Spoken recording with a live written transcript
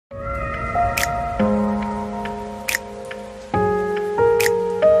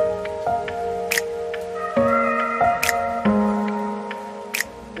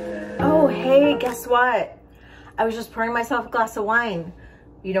what? I was just pouring myself a glass of wine.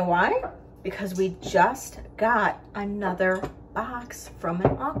 You know why? Because we just got another box from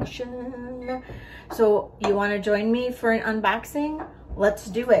an auction. So you want to join me for an unboxing? Let's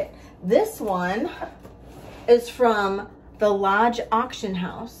do it. This one is from the Lodge Auction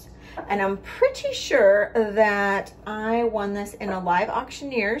House, and I'm pretty sure that I won this in a live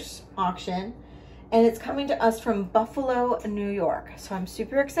auctioneers auction, and it's coming to us from Buffalo, New York. So I'm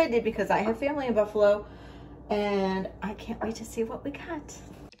super excited because I have family in Buffalo, and I can't wait to see what we got.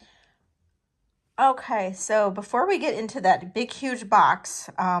 Okay, so before we get into that big, huge box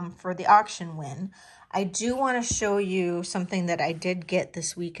for the auction win, I do want to show you something that I did get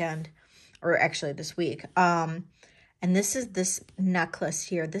this weekend, or actually this week. And this is this necklace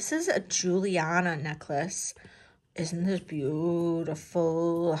here. This is a Juliana necklace. Isn't this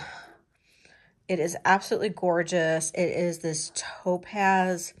beautiful? It is absolutely gorgeous. It is this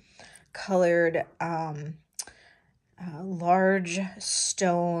topaz colored large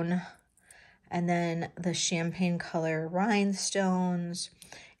stone, and then the champagne color rhinestones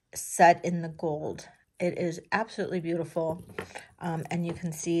set in the gold. It is absolutely beautiful. And you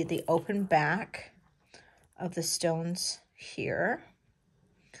can see the open back of the stones here.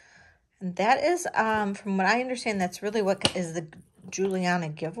 And that is, from what I understand, that's really what is the Juliana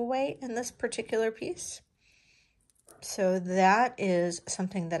giveaway in this particular piece. So that is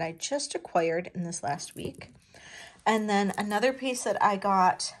something that I just acquired in this last week. And then another piece that I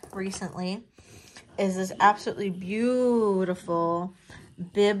got recently is this absolutely beautiful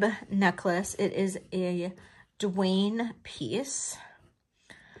bib necklace. It is a Dwayne piece.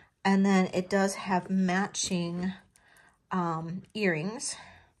 And then it does have matching earrings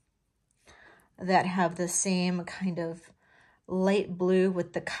that have the same kind of light blue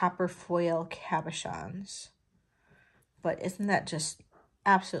with the copper foil cabochons. But isn't that just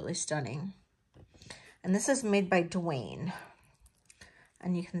absolutely stunning? And this is made by Dwayne.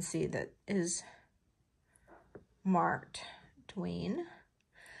 And you can see that is marked Dwayne.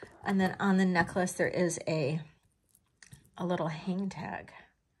 And then on the necklace there is a little hang tag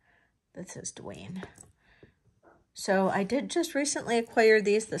that says Dwayne. So I did just recently acquire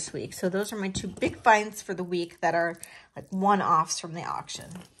these this week. So those are my two big finds for the week that are like one-offs from the auction.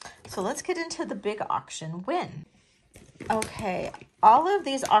 So let's get into the big auction win. Okay, all of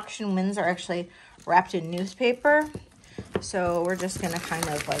these auction wins are actually wrapped in newspaper. So we're just gonna kind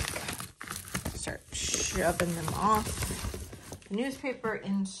of like start shoving them off the newspaper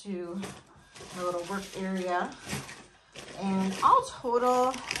into my little work area. And all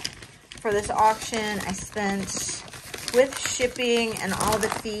total for this auction, I spent, with shipping and all the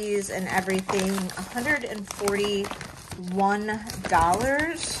fees and everything,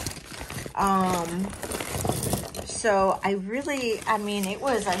 $141. So I mean, it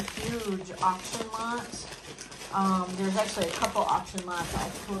was a huge auction lot. There's actually a couple auction lots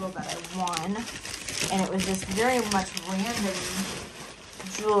all total that I won. And it was just very much random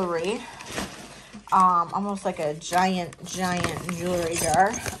jewelry. Almost like a giant jewelry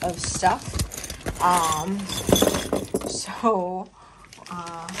jar of stuff. So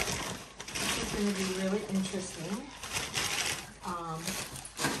this is going to be really interesting. And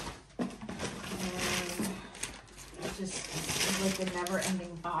it just is like a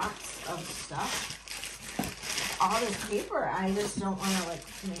never-ending box of stuff. All this paper, I just don't want to like,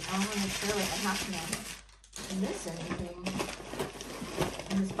 I want to make sure like I'm not going to miss anything.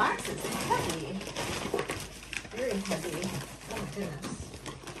 And this box is heavy. Very heavy. Oh my goodness.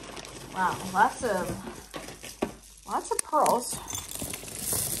 Wow, lots of pearls.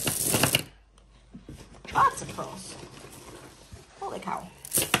 Lots of pearls. Holy cow.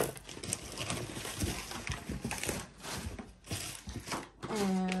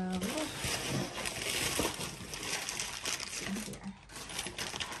 And let's see here.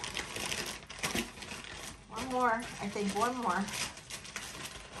 One more. I think one more.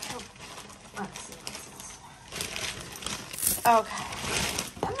 Oh, let's see. Okay.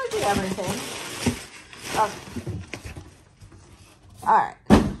 I'm gonna do everything. Okay. All right.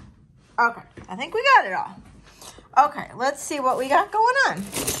 Okay. I think we got it all. Okay. Let's see what we got going on.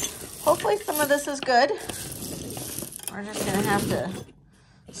 Hopefully some of this is good. We're just gonna have to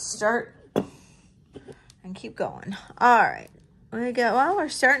start and keep going. All right. We're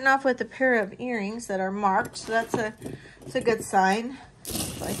starting off with a pair of earrings that are marked, so that's a good sign.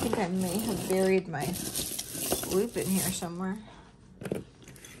 So I think I may have buried my loop in here somewhere. I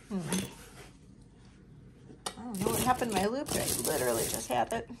don't know what happened to my loop. I literally just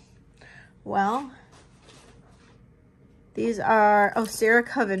had it. Well, these are, oh, Sarah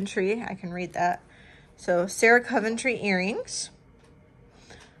Coventry. I can read that. So Sarah Coventry earrings.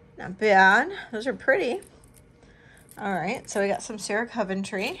 Not bad. Those are pretty. All right, so we got some Sarah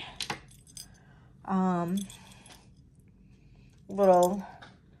Coventry. Little,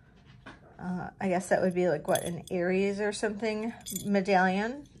 I guess that would be like, what, an Aries or something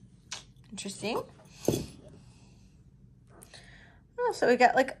medallion. Interesting. Oh, so we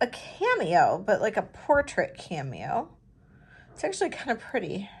got like a cameo, but like a portrait cameo. It's actually kind of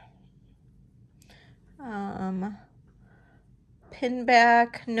pretty. Pin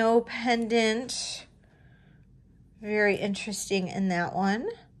back, no pendant. Very interesting in that one.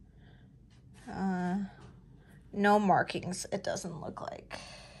 No markings, it doesn't look like.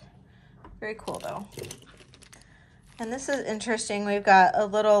 Very cool though. And this is interesting. We've got a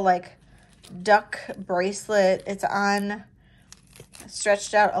little like duck bracelet. It's on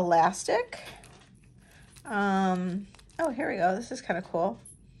stretched out elastic. Oh, here we go. This is kind of cool.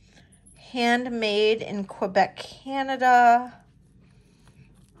 Handmade in Quebec, Canada.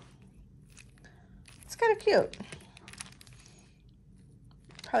 It's kind of cute.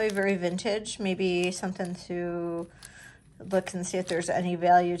 Probably very vintage. Maybe something to look and see if there's any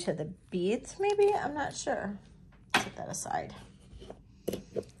value to the beads, maybe. I'm not sure. Set that aside.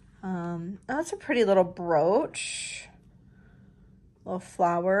 Oh, that's a pretty little brooch. Little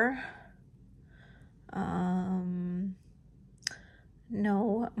flower.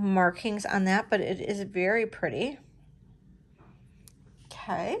 No markings on that, but it is very pretty.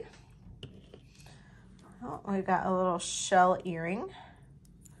 Okay. Oh, we got a little shell earring.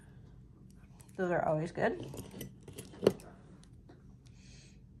 Those are always good.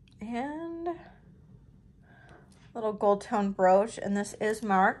 And a little gold tone brooch, and this is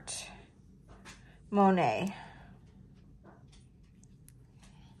marked Monet.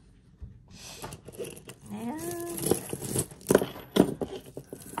 And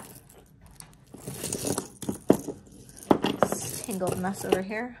this tangled mess over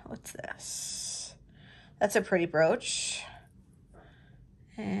here. What's this? That's a pretty brooch.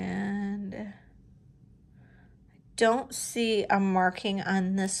 And I don't see a marking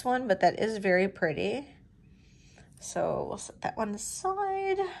on this one, but that is very pretty. So we'll set that one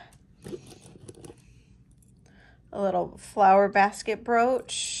aside. A little flower basket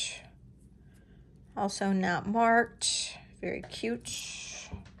brooch. Also not marked. Very cute.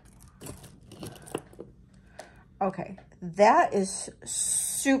 Okay, that is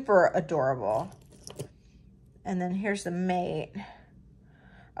super adorable. And then here's the mate.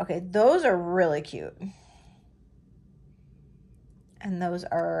 Okay, those are really cute. And those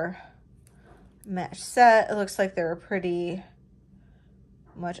are match set. It looks like they're pretty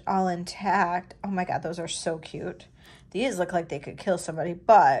much all intact. Oh my God, those are so cute. These look like they could kill somebody,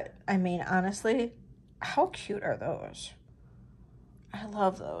 but I mean, honestly, how cute are those? I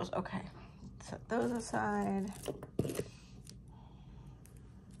love those. Okay, set those aside.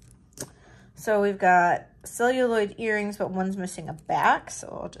 So we've got celluloid earrings, but one's missing a back,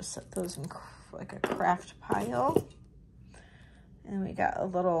 so I'll just set those in like a craft pile. And we got a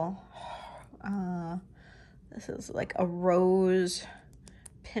little, this is like a rose.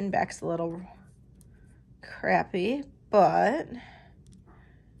 Pin back's a little crappy, but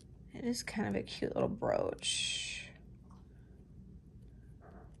it is kind of a cute little brooch.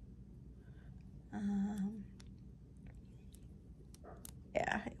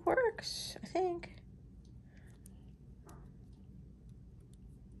 Yeah, it works, I think.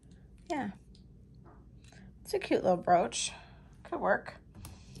 Yeah, it's a cute little brooch. Could work.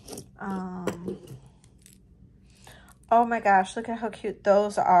 Oh my gosh, look at how cute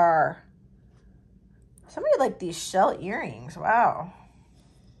those are. Somebody liked these shell earrings. Wow.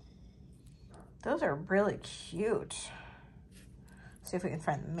 Those are really cute. See if we can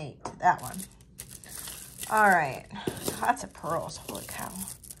find the mate to that one. All right, lots of pearls. Holy cow.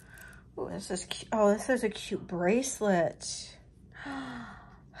 Oh, this is cute. Oh, this is a cute bracelet.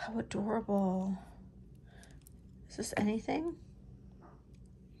 How adorable. Is this anything?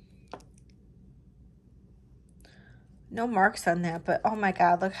 No marks on that, but oh my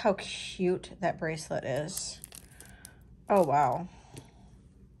God, look how cute that bracelet is. Oh, wow.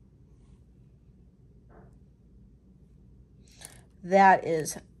 That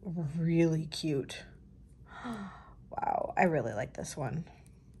is really cute. Wow, I really like this one.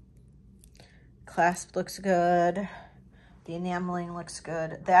 Clasp looks good. The enameling looks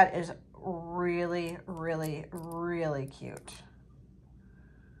good. That is really, really, really cute.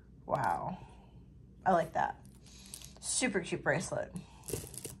 Wow. I like that. Super cute bracelet.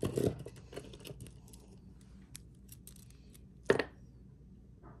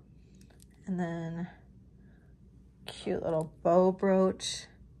 And then cute little bow brooch.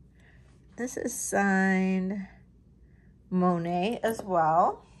 This is signed Monet as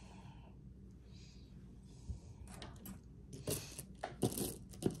well.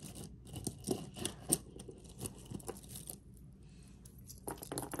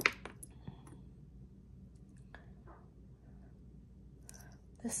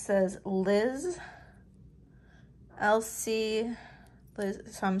 This says Liz, LC, Liz.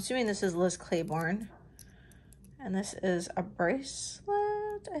 So I'm assuming this is Liz Claiborne. And this is a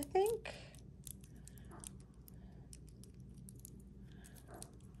bracelet, I think.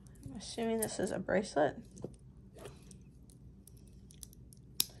 I'm assuming this is a bracelet.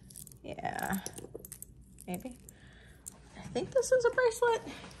 Yeah, maybe. I think this is a bracelet.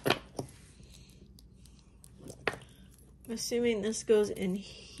 I'm assuming this goes in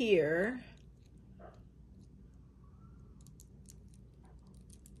here.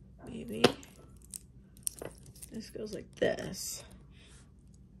 Maybe. This goes like this.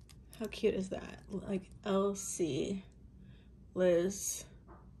 How cute is that? Like LC, Liz,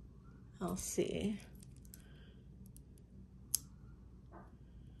 LC.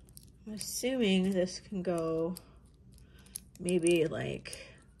 I'm assuming this can go maybe like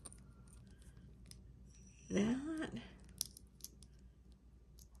that.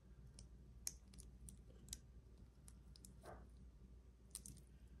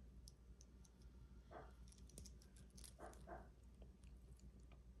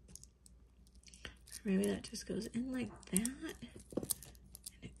 Maybe that just goes in like that and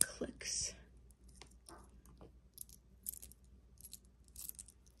it clicks.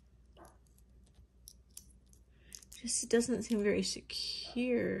 Just doesn't seem very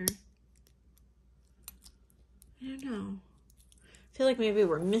secure. I don't know. I feel like maybe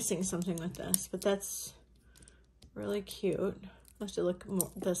we're missing something with this, but that's really cute. I'll have to look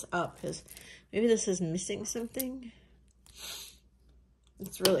this up because maybe this is missing something.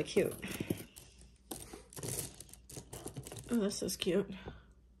 It's really cute. Oh, this is cute.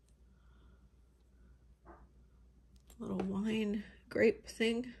 Little wine grape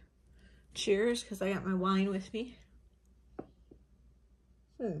thing. Cheers, because I got my wine with me.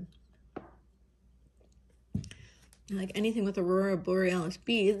 Like anything with Aurora Borealis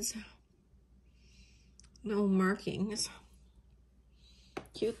beads. No markings.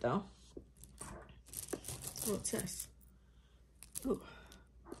 Cute though. What's this? Ooh.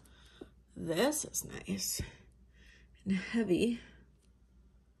 This is nice and heavy.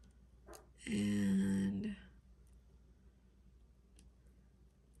 And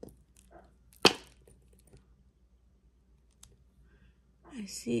I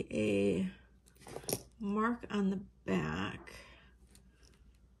see a mark on the back.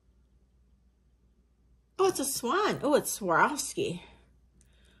 Oh, it's a swan. Oh, it's Swarovski.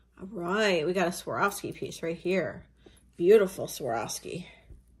 All right, we got a Swarovski piece right here. Beautiful Swarovski.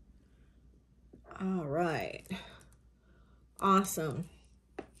 All right. Awesome.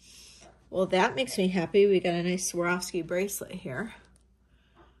 Well, that makes me happy. We got a nice Swarovski bracelet here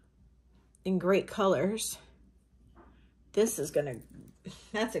in great colors. This is gonna,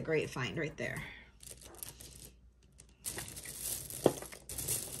 that's a great find right there.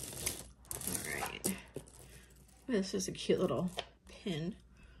 All right. This is a cute little pin.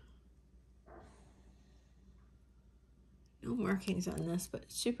 No markings on this,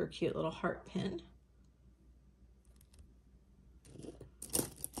 but super cute little heart pin.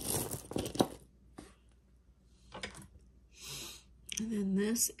 And then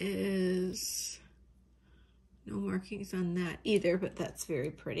this is no markings on that either, but that's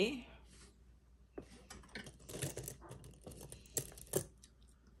very pretty.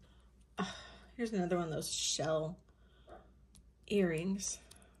 Here's another one of those shell earrings.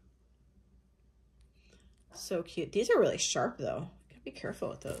 So cute. These are really sharp though. Gotta be careful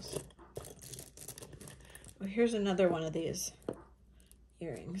with those. Well, here's another one of these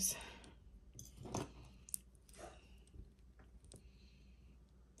earrings.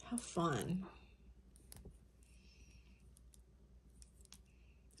 How fun.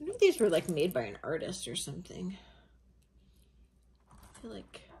 I wonder if these were like made by an artist or something. I feel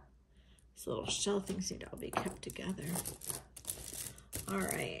like these little shell things need to all be kept together. All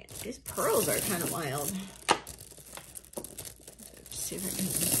right, these pearls are kind of wild. Let's see if I can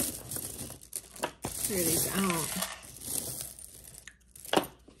clear these out.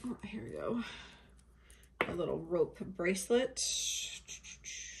 Oh, here we go. A little rope bracelet.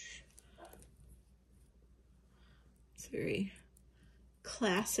 It's very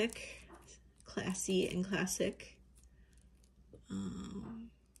classic, classy and classic.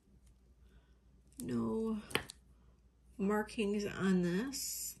 No markings on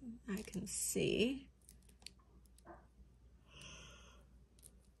this, I can see.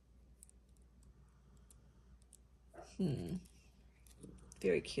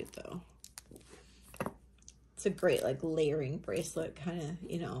 Very cute though. It's a great like layering bracelet, kind of,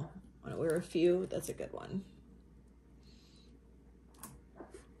 you know, want to wear a few, that's a good one.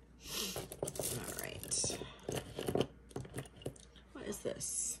 All right. What is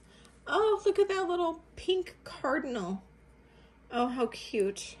this? Oh, look at that little pink cardinal. Oh, how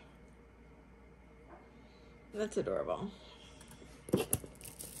cute. That's adorable.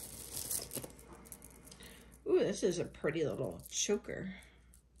 Ooh, this is a pretty little choker.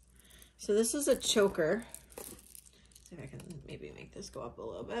 So this is a choker. See if I can maybe make this go up a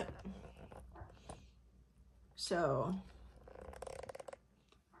little bit. So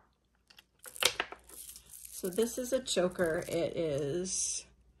this is a choker. It is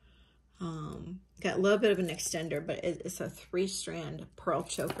got a little bit of an extender, but it's a 3-strand pearl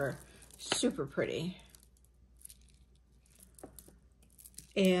choker. Super pretty.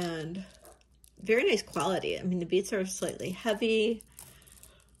 And very nice quality. I mean, the beads are slightly heavy.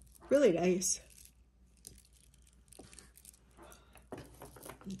 Really nice.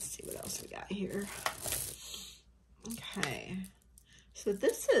 Let's see what else we got here. Okay. So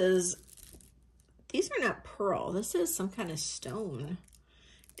these are not pearl. This is some kind of stone,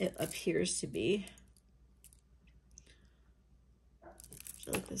 it appears to be. Let's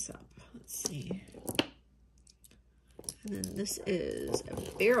look this up. Let's see. And then this is a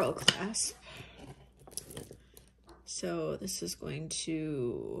barrel clasp. So this is going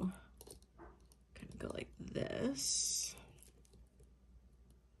to kind of go like this.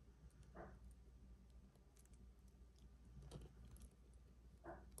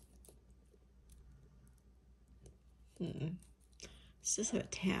 Does this have a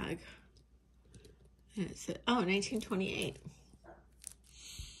tag? And it said, oh, 1928.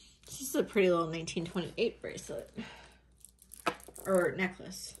 This is a pretty little 1928 bracelet. Or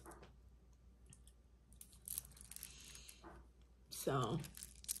necklace. So,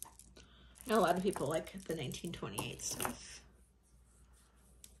 I know a lot of people like the 1928 stuff.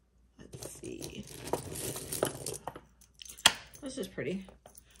 Let's see. This is pretty.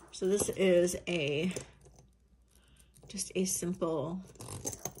 So this is just a simple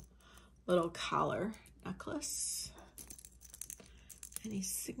little collar necklace. Any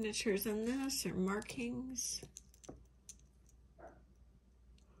signatures on this or markings?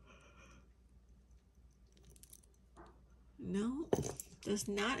 No, does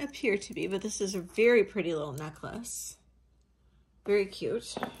not appear to be, but this is a very pretty little necklace. Very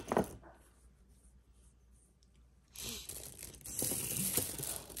cute.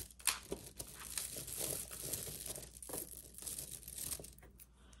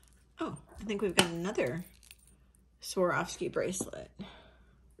 Oh, I think we've got another Swarovski bracelet.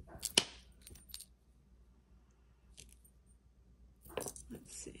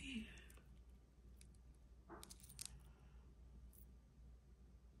 Let's see.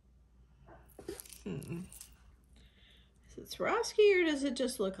 Is it Swarovski or does it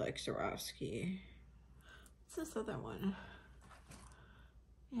just look like Swarovski? What's this other one?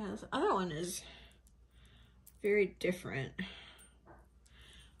 Yeah, this other one is very different.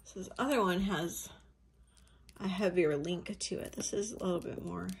 So this other one has a heavier link to it. This is a little bit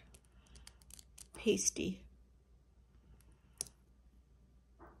more pasty.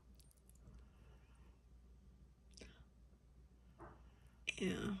 Yeah.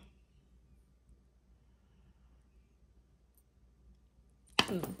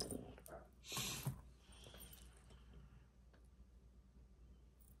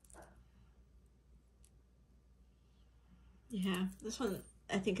 Yeah, this one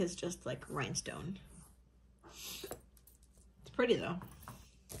I think is just like rhinestone. It's pretty though.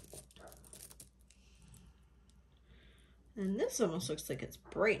 And this almost looks like it's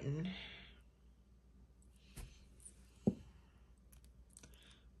Brighton,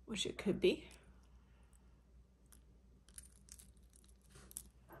 which it could be.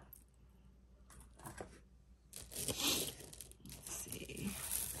 Let's see.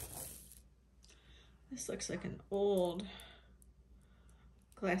 This looks like an old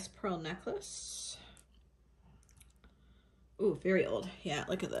glass pearl necklace. Ooh, very old. Yeah,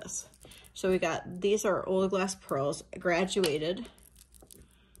 look at this. So we got, these are old glass pearls, graduated.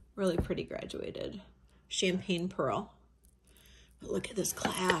 Really pretty graduated. Champagne pearl. But look at this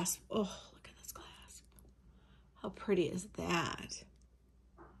clasp. Oh, look at this clasp. How pretty is that?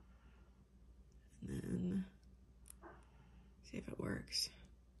 And then, see if it works.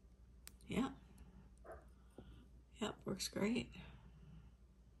 Yeah. Yep, works great.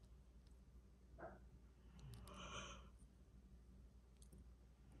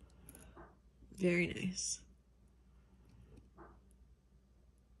 Very nice.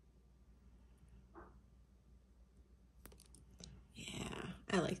 Yeah,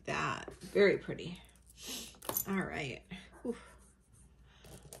 I like that. Very pretty. All right. Oof.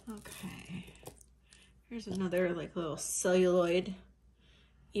 Okay. Here's another like little celluloid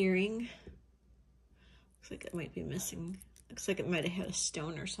earring. Looks like it might be missing Looks like it might have had a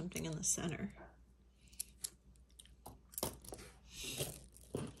stone or something in the center.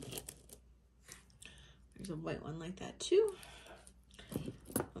 There's a white one like that too.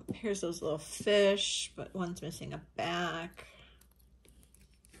 Oh, here's those little fish, but one's missing a back.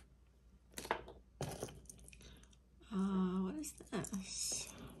 What is this?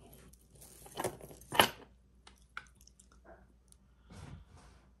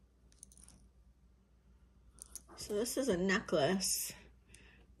 So this is a necklace.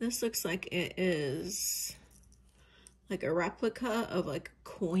 This looks like it is like a replica of like a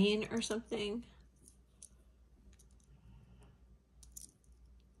coin or something.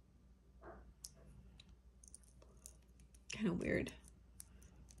 Kind of weird.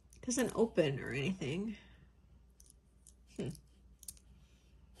 Doesn't open or anything.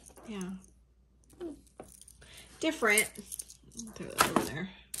 Yeah. Different. Throw that over there.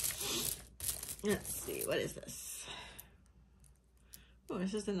 Let's see, what is this? Oh,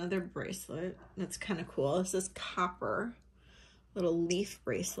 this is another bracelet. That's kind of cool. This is copper. Little leaf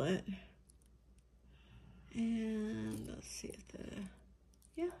bracelet. And let's see if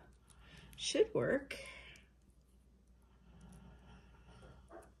yeah, should work.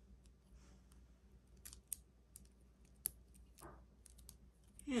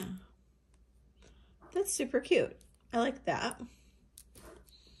 Yeah, that's super cute. I like that.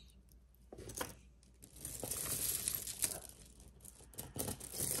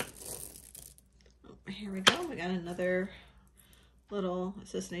 Oh, here we go. We got another little,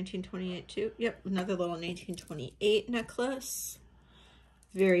 is this 1928 too? Yep, another little 1928 necklace.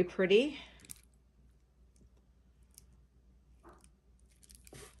 Very pretty.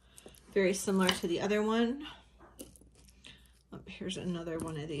 Very similar to the other one. Oh, here's another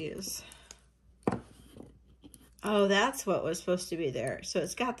one of these. Oh, that's what was supposed to be there. So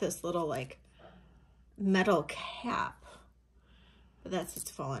it's got this little like metal cap, but it's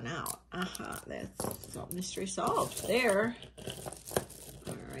fallen out. That's all mystery solved there.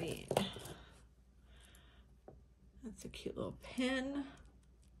 All right. That's a cute little pin.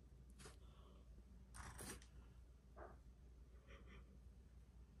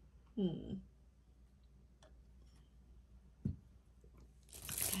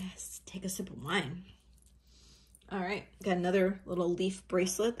 Let's take a sip of wine. All right, got another little leaf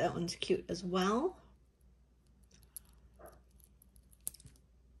bracelet. That one's cute as well.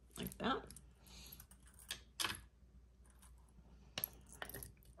 Like that.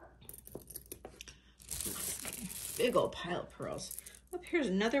 Big old pile of pearls. Up here's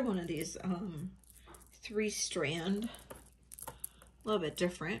another one of these 3-strand, a little bit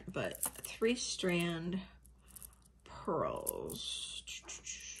different, but 3-strand pearls.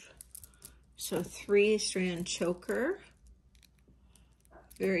 So 3-strand choker.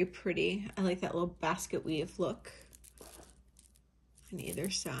 Very pretty. I like that little basket weave look on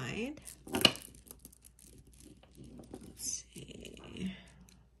either side. Let's see.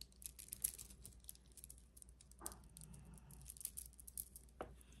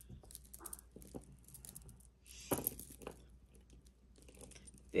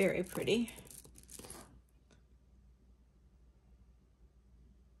 Very pretty.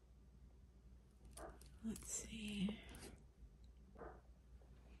 Let's see.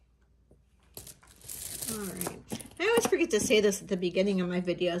 All right. I always forget to say this at the beginning of my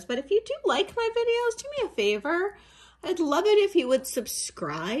videos, but if you do like my videos, do me a favor. I'd love it if you would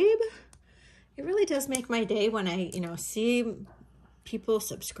subscribe. It really does make my day when I, see people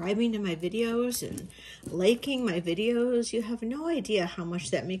subscribing to my videos and liking my videos. You have no idea how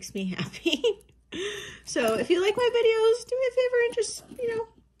much that makes me happy. So if you like my videos, do me a favor and just,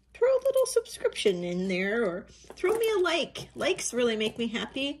 throw a little subscription in there or throw me a like. Likes really make me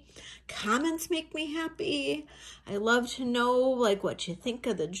happy. Comments make me happy. I love to know like what you think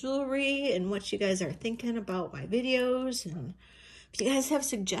of the jewelry and what you guys are thinking about my videos. And if you guys have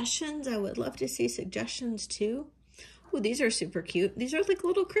suggestions, I would love to see suggestions too. Oh, these are super cute. These are like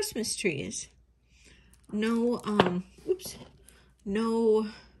little Christmas trees. No, no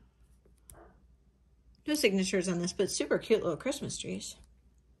signatures on this, but super cute little Christmas trees.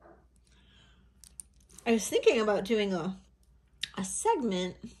 I was thinking about doing a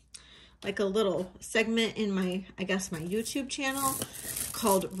segment, like a little segment in my, I guess, my YouTube channel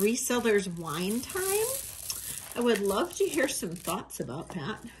called Resellers Wine Time. I would love to hear some thoughts about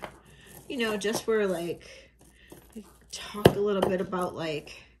that. Just where like, talk a little bit about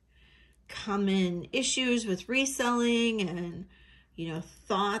like common issues with reselling and,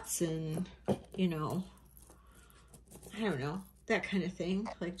 thoughts and, I don't know, that kind of thing.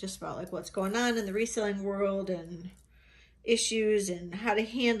 Like just about like what's going on in the reselling world and issues and how to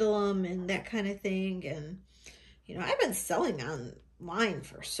handle them and that kind of thing. And, you know, I've been selling online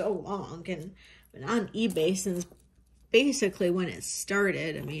for so long and been on eBay since basically when it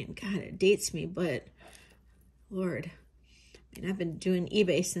started. I mean, God, it dates me, but Lord, I mean, I've been doing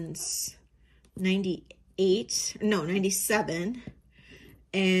eBay since 97.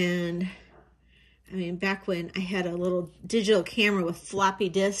 And I mean, back when I had a little digital camera with floppy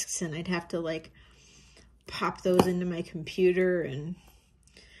disks and I'd have to like pop those into my computer, and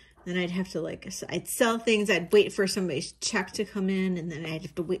then I'd have to like, I'd sell things, I'd wait for somebody's check to come in, and then I'd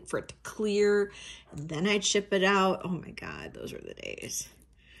have to wait for it to clear, and then I'd ship it out. Oh my God, those were the days.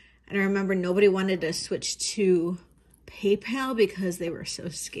 And I remember nobody wanted to switch to PayPal because they were so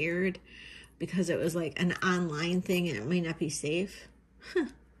scared because it was like an online thing and it might not be safe.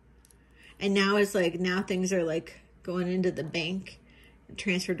 And now it's like, now things are like going into the bank,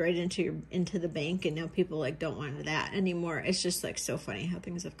 transferred right into the bank, and now people like don't want that anymore. It's just like so funny how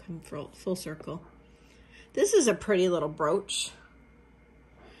things have come full circle. This is a pretty little brooch.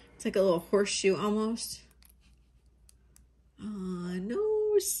 It's like a little horseshoe almost.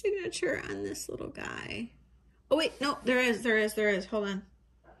 No signature on this little guy. Oh wait, no, there is. Hold on.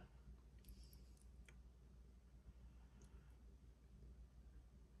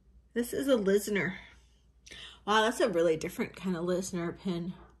 This is a Lisner. Wow, that's a really different kind of Lisner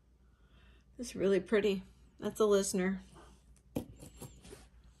pin. It's really pretty. That's a Lisner.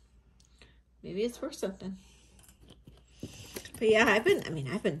 Maybe it's worth something. But yeah, I've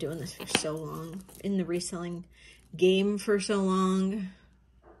been doing this for so long, in the reselling game for so long.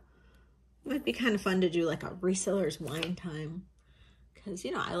 It might be kind of fun to do like a reseller's wine time, because,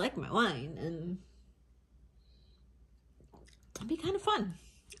 you know, I like my wine, and it'd be kind of fun.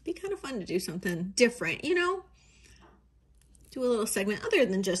 It'd be kind of fun to do something different, you know? Do a little segment other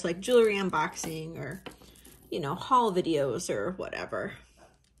than just like jewelry unboxing or, you know, haul videos or whatever.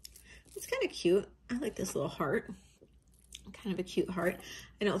 It's kind of cute. I like this little heart. Kind of a cute heart.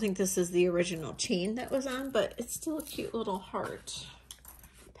 I don't think this is the original chain that was on, but it's still a cute little heart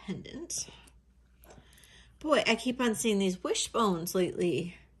pendant. Boy, I keep on seeing these wishbones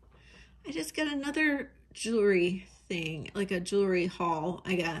lately. I just got another jewelry thing, like a jewelry haul,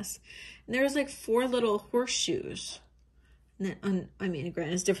 I guess. And there's like 4 little horseshoes. And then, I mean,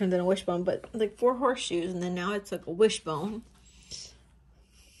 granted, it's different than a wishbone, but like 4 horseshoes, and then now it's like a wishbone.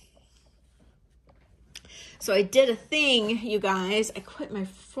 So I did a thing, you guys. I quit my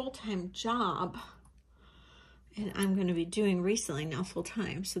full-time job, and I'm going to be doing reselling now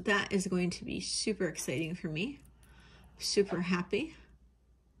full-time. So that is going to be super exciting for me. Super happy.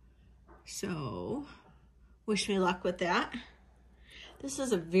 So wish me luck with that. This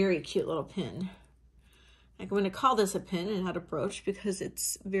is a very cute little pin. I'm going to call this a pin and not a brooch because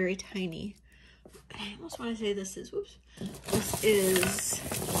it's very tiny. I almost want to say this is, whoops, this is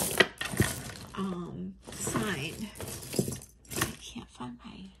signed. I can't find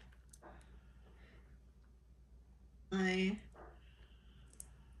my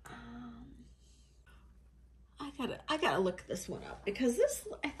I gotta look this one up, because this,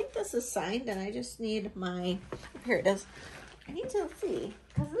 I think this is signed, and I just need my, here it is. I need to see,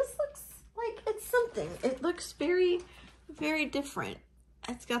 because this looks like it's something. It looks very, very different.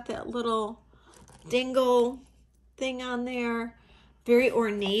 It's got that little dingle thing on there, very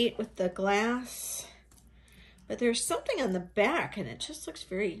ornate with the glass, but there's something on the back and it just looks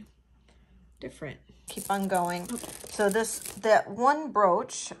very different. Keep on going. So that one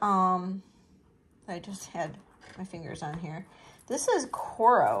brooch, I just had my fingers on here. This is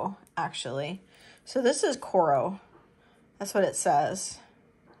Coral, actually. So this is Coral. That's what it says.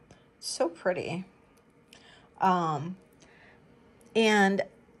 So pretty. And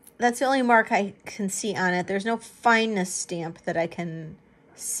that's the only mark I can see on it. There's no fineness stamp that I can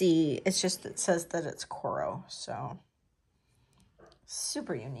see. It's just, it says that it's Coral. So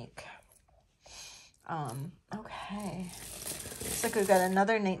super unique. Okay. Looks like we've got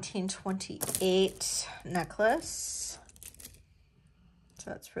another 1928 necklace.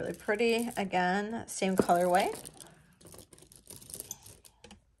 So that's really pretty. Again, same colorway.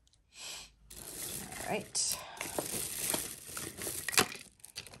 All right.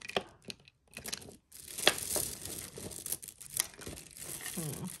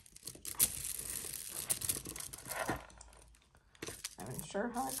 I'm not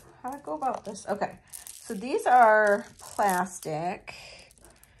sure how to go about this. Okay. So these are plastic,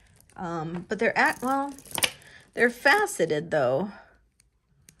 but they're faceted though,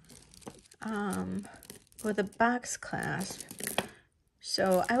 with a box clasp.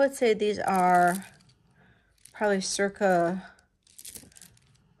 So I would say these are probably circa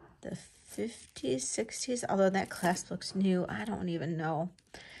the 50s, 60s, although that clasp looks new. I don't even know.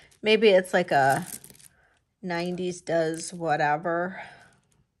 Maybe it's like a 90s does whatever.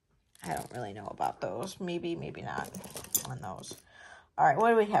 I don't really know about those. Maybe, maybe not on those. All right,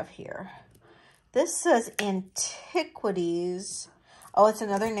 what do we have here? This says Antiquities. Oh, it's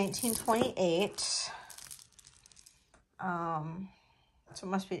another 1928. So it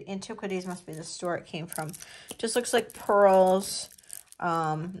must be, Antiquities must be the store it came from. Just looks like pearls.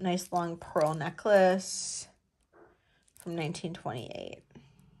 Nice long pearl necklace from 1928.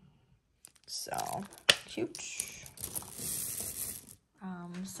 So cute.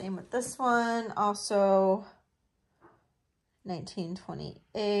 Same with this one. Also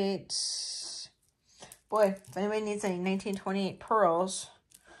 1928. Boy, if anybody needs any 1928 pearls,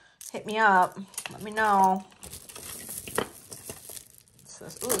 hit me up. Let me know.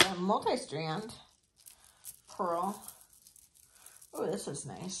 Ooh, a multi-strand pearl. Oh, this is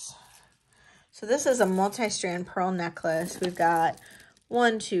nice. So this is a multi-strand pearl necklace. We've got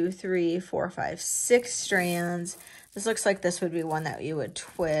 1, 2, 3, 4, 5, 6 strands. This looks like this would be one that you would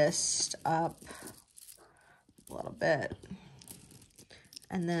twist up a little bit.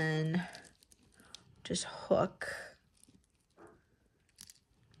 And then just hook.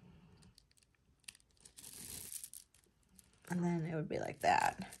 And then it would be like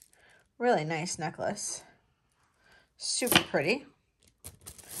that. Really nice necklace. Super pretty.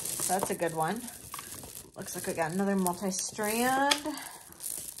 So that's a good one. Looks like I got another multi-strand.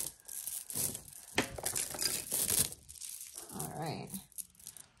 All right.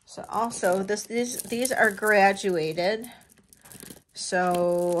 So also these are graduated.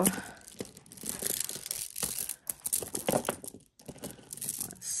 So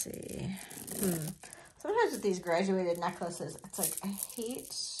let's see. Sometimes with these graduated necklaces, it's like I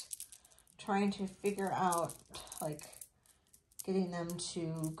hate trying to figure out like getting them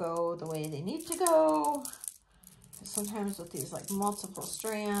to go the way they need to go. Sometimes with these like multiple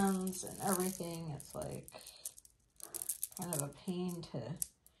strands and everything, it's like kind of a pain to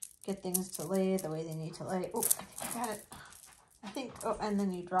get things to lay the way they need to lay. Oh, I think I got it. I think, oh, and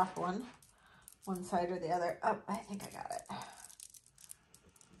then you drop one side or the other. Oh, I think I got it.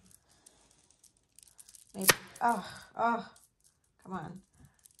 Maybe, oh, come on.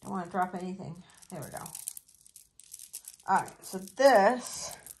 Don't want to drop anything. There we go. All right, so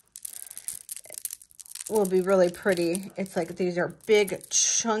this will be really pretty. It's like these are big,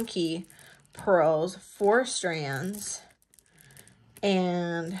 chunky pearls, 4 strands,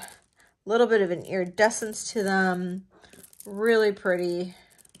 and a little bit of an iridescence to them. Really pretty.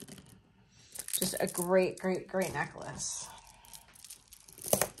 Just a great, great, great necklace.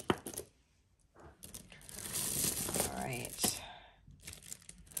 All right.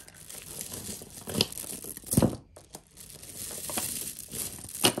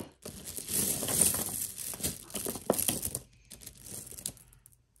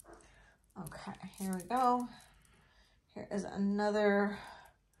 Okay, here we go. Here is another.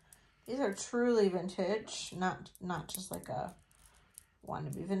 These are truly vintage, not just like a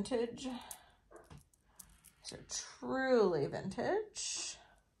wannabe vintage. These are truly vintage.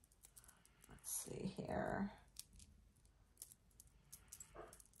 Let's see here.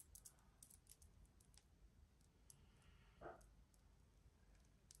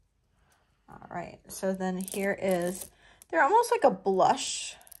 All right, so then here is, they're almost like a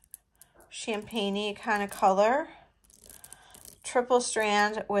blush, champagne-y kind of color. Triple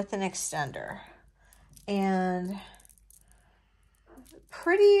strand with an extender. And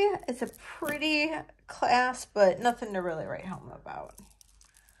pretty, it's a pretty clasp, but nothing to really write home about.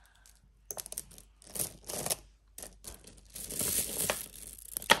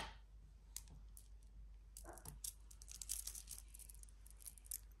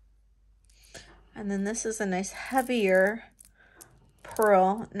 And then this is a nice heavier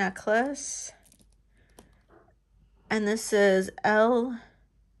pearl necklace. And this is LCI.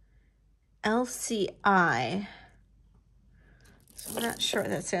 So I'm not sure what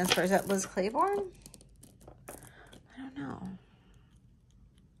that stands for. Is that Liz Claiborne? I don't know.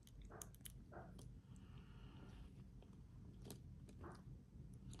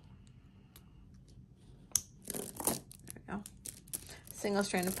 There we go. Single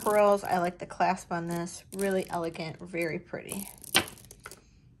strand of pearls. I like the clasp on this. Really elegant, very pretty.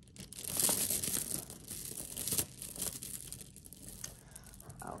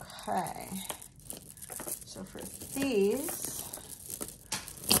 Okay. So for these,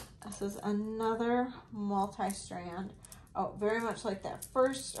 this is another multi-strand. Oh, very much like that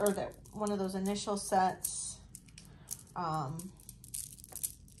first, or that one of those initial sets. All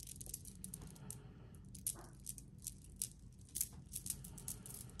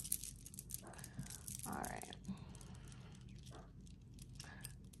right.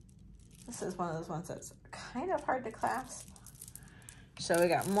 This is one of those ones that's kind of hard to clasp. So we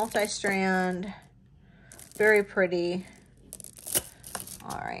got multi-strand, very pretty.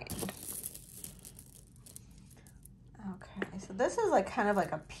 All right. Okay, so this is like kind of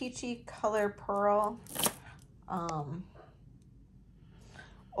like a peachy color pearl.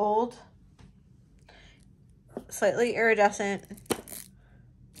 Old, slightly iridescent,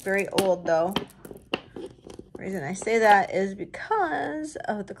 very old though. The reason I say that is because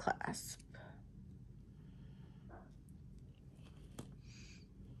of the clasp.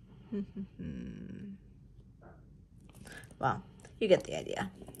 Well, you get the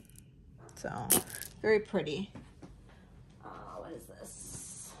idea. So, very pretty. What is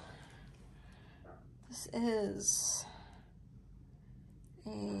this? This is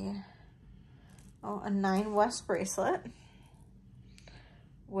a 9 West bracelet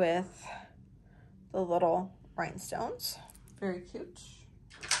with the little rhinestones. Very cute.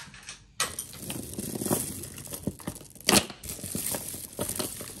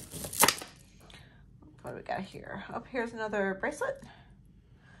 What do we got here? Oh, here's another bracelet.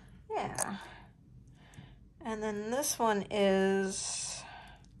 Yeah. And then this one is,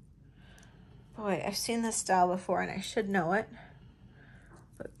 boy, I've seen this style before and I should know it.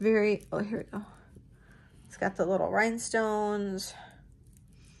 But very, oh, here we go. It's got the little rhinestones.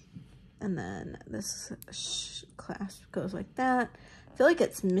 And then this clasp goes like that. I feel like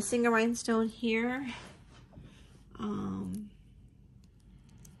it's missing a rhinestone here. I'm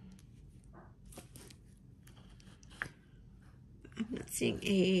not seeing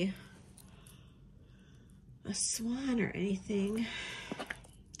a swan or anything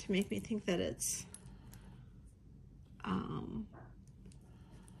to make me think that it's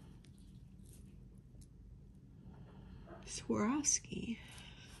Swarovski.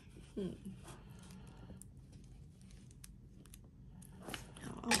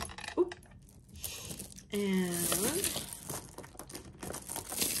 Oop. And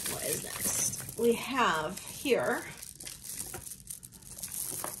what is next? We have here,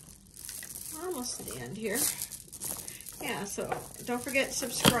 we're almost to the end here. Yeah, so don't forget to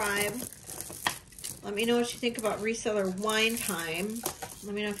subscribe. Let me know what you think about reseller wine time.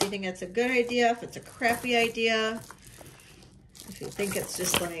 Let me know if you think it's a good idea, if it's a crappy idea, if you think it's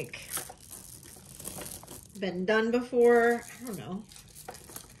just like been done before. I don't know.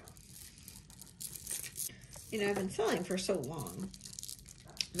 You know, I've been selling for so long.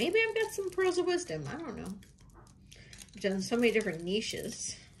 Maybe I've got some pearls of wisdom. I don't know. I've done so many different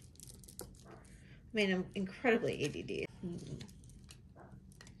niches. I mean, I'm incredibly ADD.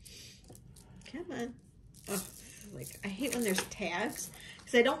 Come on. Oh, like, I hate when there's tags.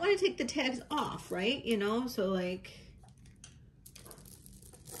 Because I don't want to take the tags off, right? You know, so like,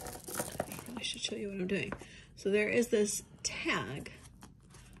 I probably should show you what I'm doing. So there is this tag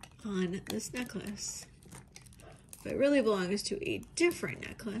on this necklace. But it really belongs to a different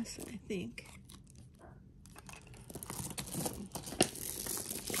necklace, I think.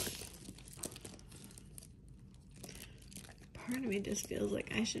 Part of me just feels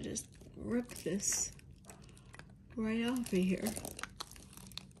like I should just rip this right off of here.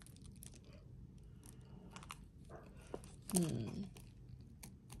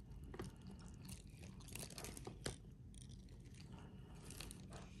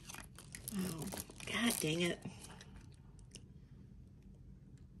 Oh, God dang it.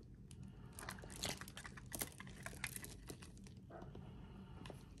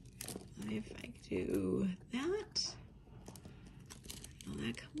 If I do that, will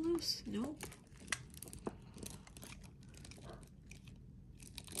that come loose? Nope.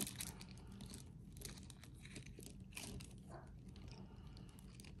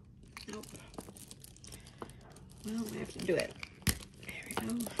 Nope. Well, I have to do it. There we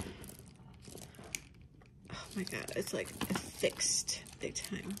go. Oh my God, it's like fixed big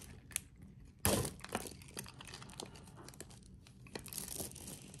time.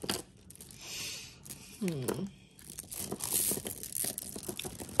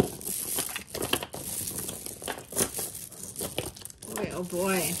 Boy, oh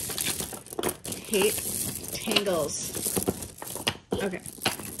boy. Hate tangles. Okay.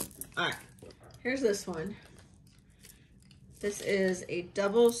 Alright. Here's this one. This is a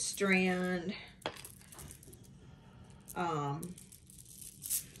double strand.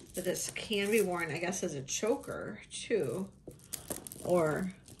 But this can be worn, I guess, as a choker too.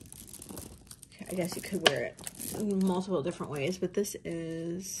 Or I guess you could wear it in multiple different ways, but this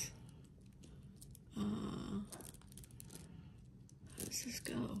is, how does this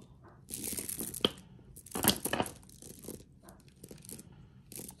go?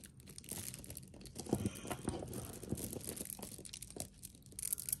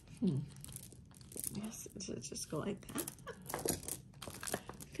 Yes, this go like that.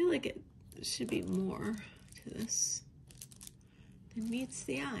 I feel like it should be more to this than meets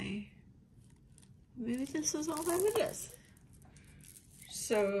the eye. Maybe this is all that it is.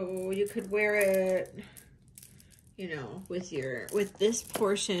 So you could wear it, you know, with this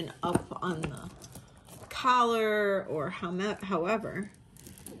portion up on the collar or however.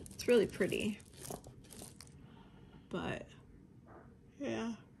 It's really pretty. But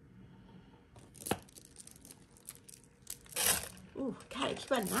yeah. Oh, God, I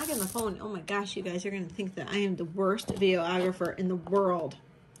keep on knocking the phone. Oh my gosh, you guys are going to think that I am the worst videographer in the world.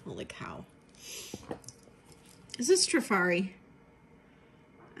 Holy cow. Is this Trifari?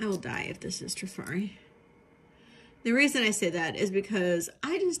 I will die if this is Trifari. The reason I say that is because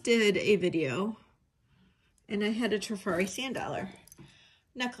I just did a video and I had a Trifari sand dollar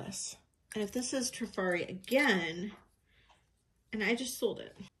necklace. And if this is Trifari again, and I just sold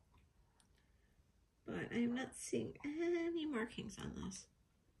it. But I am not seeing any markings on this.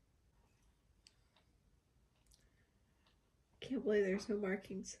 Can't believe there's no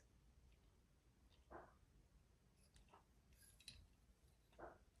markings.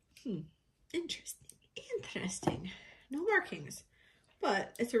 Interesting. No markings.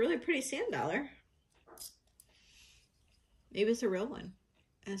 But it's a really pretty sand dollar. Maybe it's a real one.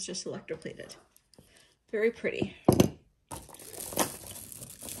 And it's just electroplated. Very pretty.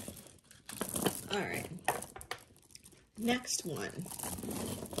 Alright. Next one.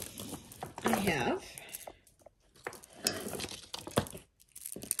 I have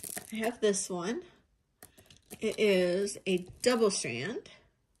this one. It is a double strand.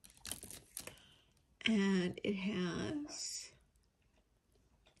 And it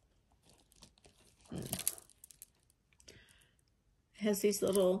has these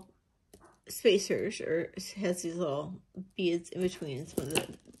little spacers, or it has these little beads in between. It's one of the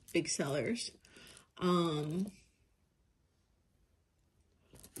big sellers.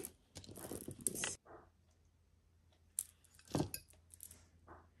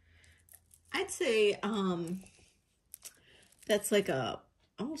 I'd say that's like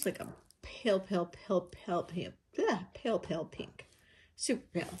almost like a pale pink. Super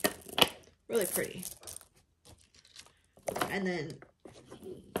pale. Really pretty. And then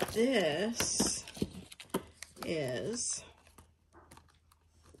this is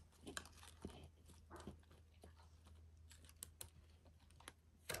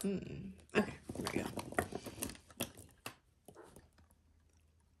okay, there we go.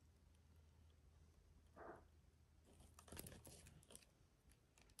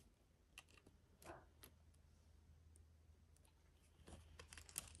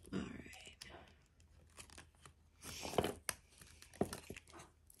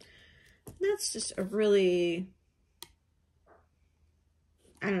 That's just a really,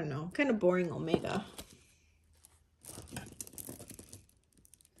 I don't know, kind of boring omega.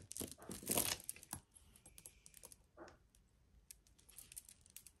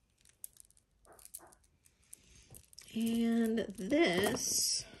 And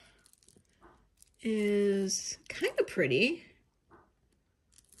this is kind of pretty.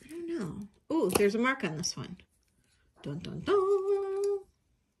 I don't know. Oh, there's a mark on this one. Dun, dun, dun.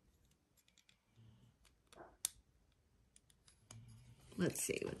 Let's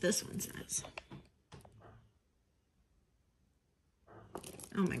see what this one says.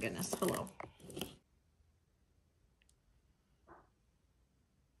 Oh my goodness, hello.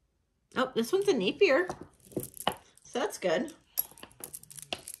 Oh, this one's a Napier. So that's good.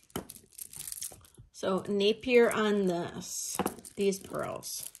 So Napier on these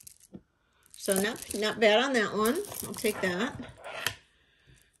pearls. So not bad on that one. I'll take that.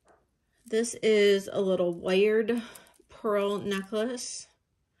 This is a little wired pearl necklace.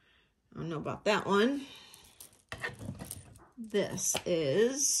 I don't know about that one. This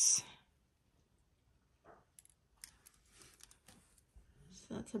is,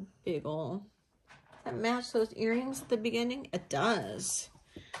 so that's a big ol', does that match those earrings at the beginning? It does.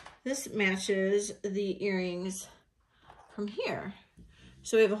 This matches the earrings from here.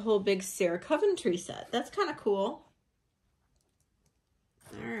 So we have a whole big Sarah Coventry set. That's kind of cool.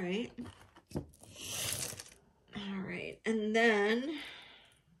 All right. All right, and then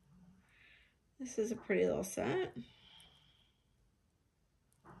this is a pretty little set.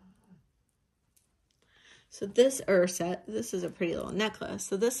 So this is a pretty little necklace.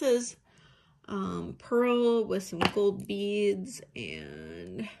 So this is pearl with some gold beads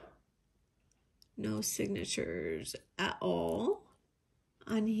and no signatures at all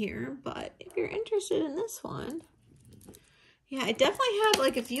on here. But if you're interested in this one, yeah, I definitely have,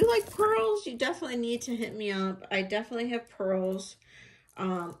 like, if you like pearls, you definitely need to hit me up. I definitely have pearls.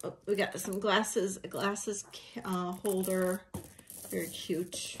 We got some glasses, a glasses holder, very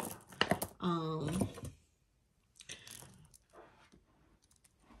cute.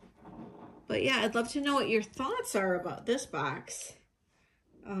 But yeah, I'd love to know what your thoughts are about this box.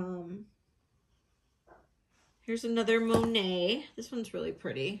 Here's another Monet. This one's really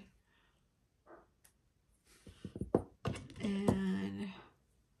pretty. And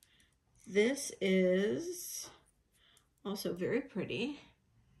this is also very pretty.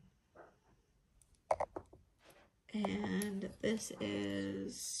 And this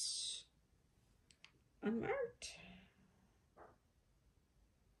is unmarked.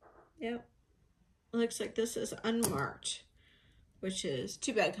 Yep. Looks like this is unmarked, which is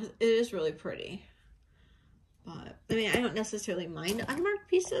too bad because it is really pretty. But, I mean, I don't necessarily mind unmarked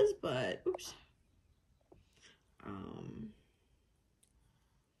pieces, but, oops. Well,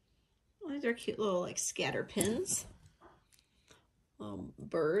 these are cute little, like, scatter pins. Little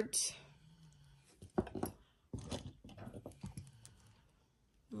birds.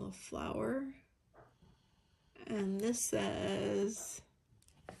 Little flower. And this says...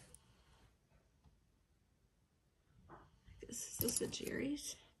 Is this a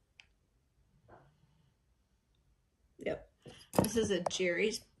Jerry's? Yep. This is a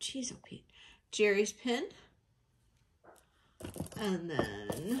Jerry's. Jeez, oh Pete. Jerry's pin. And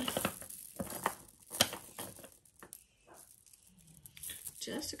then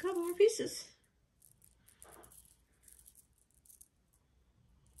just a couple more pieces.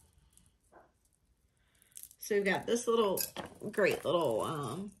 So we've got this little, great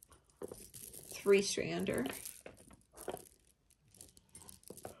little 3-strander.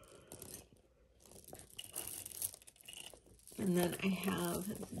 And then I have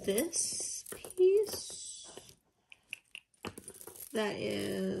this piece that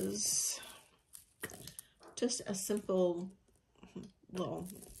is just a simple little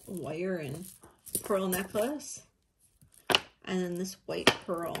wire and pearl necklace. And then this white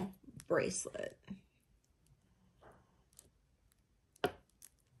pearl bracelet. All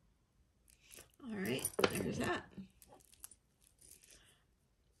right, there's that.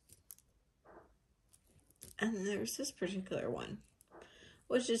 And there's this particular one,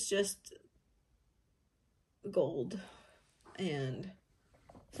 which is just gold. And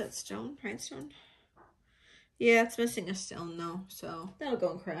is that stone? Rhinestone? Yeah, it's missing a stone though, so that'll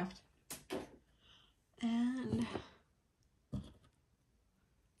go in craft. And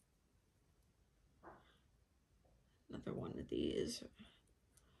another one of these.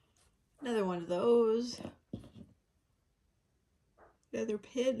 Another one of those. Another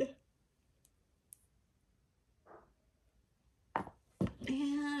pin.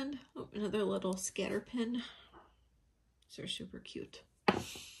 And oh, another little scatter pin. These are super cute.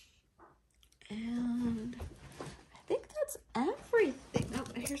 And I think that's everything. Oh,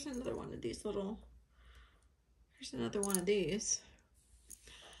 here's another one of these little, here's another one of these.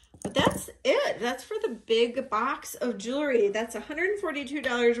 But that's it. That's for the big box of jewelry. That's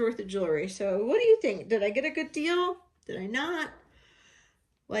 $142 worth of jewelry. So what do you think? Did I get a good deal? Did I not?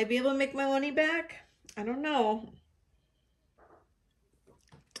 Will I be able to make my money back? I don't know.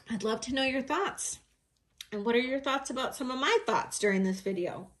 I'd love to know your thoughts. And what are your thoughts about some of my thoughts during this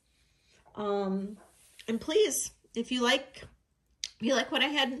video? And please, if you like what I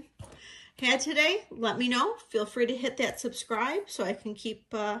had today, let me know. Feel free to hit that subscribe so I can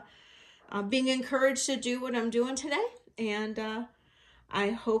keep being encouraged to do what I'm doing today. And I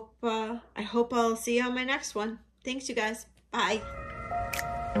hope I'll see you on my next one. Thanks, you guys. Bye.